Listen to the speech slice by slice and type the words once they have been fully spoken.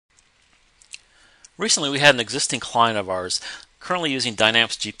Recently we had an existing client of ours currently using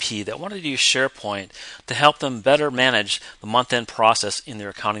Dynamics GP that wanted to use SharePoint to help them better manage the month-end process in their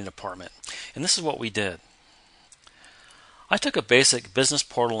accounting department. And this is what we did. I took a basic business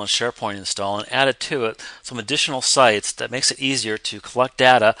portal and SharePoint install and added to it some additional sites that makes it easier to collect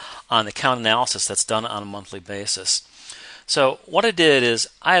data on account analysis that's done on a monthly basis. So what I did is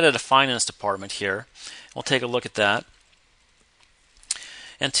I added a finance department here. We'll take a look at that.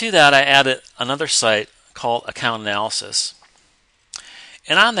 And to that I added another site called Account Analysis.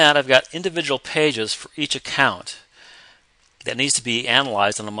 And on that I've got individual pages for each account that needs to be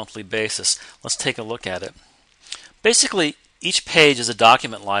analyzed on a monthly basis. Let's take a look at it. Basically, each page is a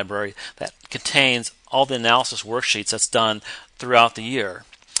document library that contains all the analysis worksheets that's done throughout the year.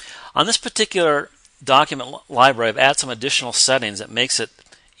 On this particular document library, I've added some additional settings that makes it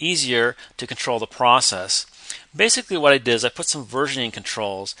easier to control the process. Basically what I did is I put some versioning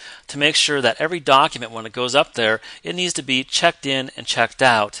controls to make sure that every document, when it goes up there, it needs to be checked in and checked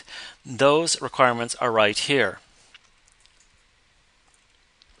out. Those requirements are right here.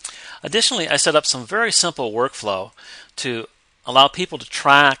 Additionally, I set up some very simple workflow to allow people to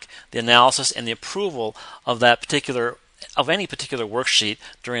track the analysis and the approval of any particular worksheet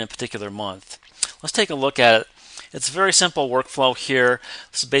during a particular month. Let's take a look at it. It's a very simple workflow here.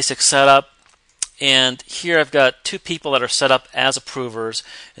 This is basic setup. And here I've got two people that are set up as approvers.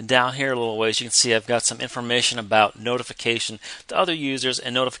 And down here a little ways you can see I've got some information about notification to other users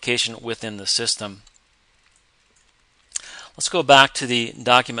and notification within the system. Let's go back to the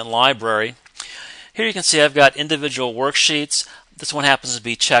document library. Here you can see I've got individual worksheets. This one happens to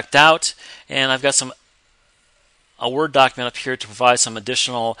be checked out. And I've got a Word document up here to provide some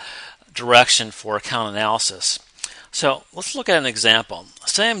additional direction for account analysis. So let's look at an example.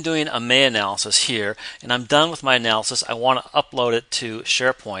 Say I'm doing a May analysis here and I'm done with my analysis. I want to upload it to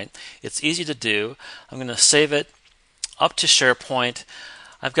SharePoint. It's easy to do. I'm going to save it up to SharePoint.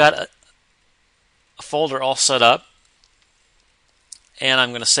 I've got a folder all set up and I'm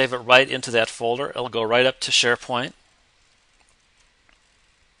going to save it right into that folder. It'll go right up to SharePoint.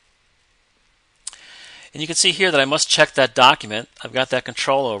 And you can see here that I must check that document. I've got that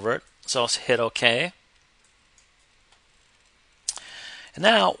control over it. So I'll hit OK. And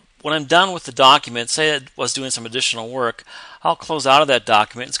now, when I'm done with the document, say it was doing some additional work, I'll close out of that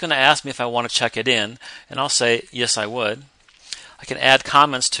document. It's going to ask me if I want to check it in, and I'll say, yes, I would. I can add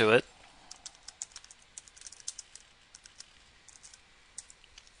comments to it.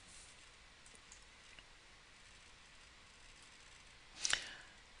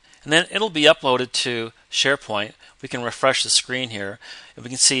 And then it'll be uploaded to SharePoint. We can refresh the screen here, and we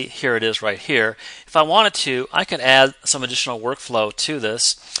can see here it is right here. If I wanted to, I could add some additional workflow to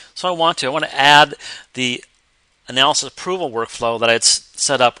this. So I want to add the analysis approval workflow that I had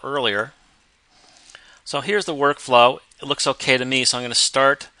set up earlier. So here's the workflow. It looks okay to me, so I'm going to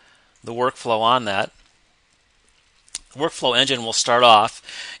start the workflow on that. The workflow engine will start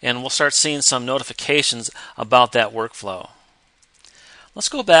off, and we'll start seeing some notifications about that workflow. Let's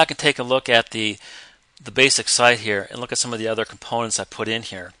go back and take a look at the basic site here and look at some of the other components I put in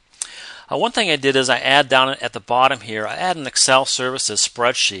here. One thing I did is I add down at the bottom here, I add an Excel services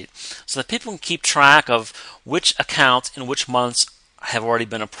spreadsheet so that people can keep track of which accounts in which months have already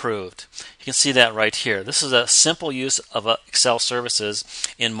been approved. You can see that right here. This is a simple use of Excel services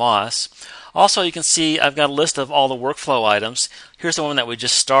in MOS. Also, you can see I've got a list of all the workflow items. Here's the one that we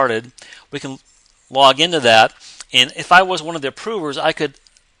just started. We can log into that. And if I was one of the approvers, I could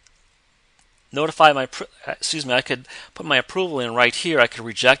I could put my approval in right here. I could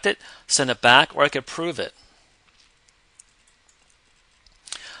reject it, send it back, or I could approve it.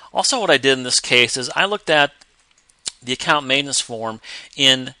 Also, what I did in this case is I looked at the account maintenance form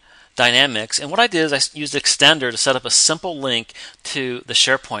in Dynamics, and what I did is I used Extender to set up a simple link to the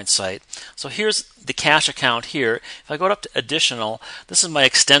SharePoint site. So here's the cash account here. If I go up to Additional, this is my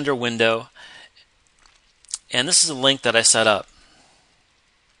Extender window. And this is a link that I set up.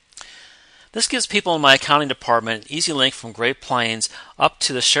 This gives people in my accounting department an easy link from Great Plains up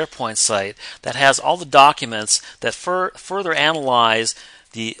to the SharePoint site that has all the documents that further analyze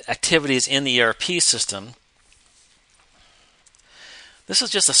the activities in the ERP system. This is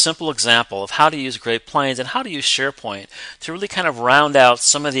just a simple example of how to use Great Plains and how to use SharePoint to really kind of round out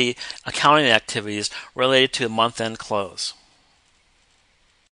some of the accounting activities related to the month-end close.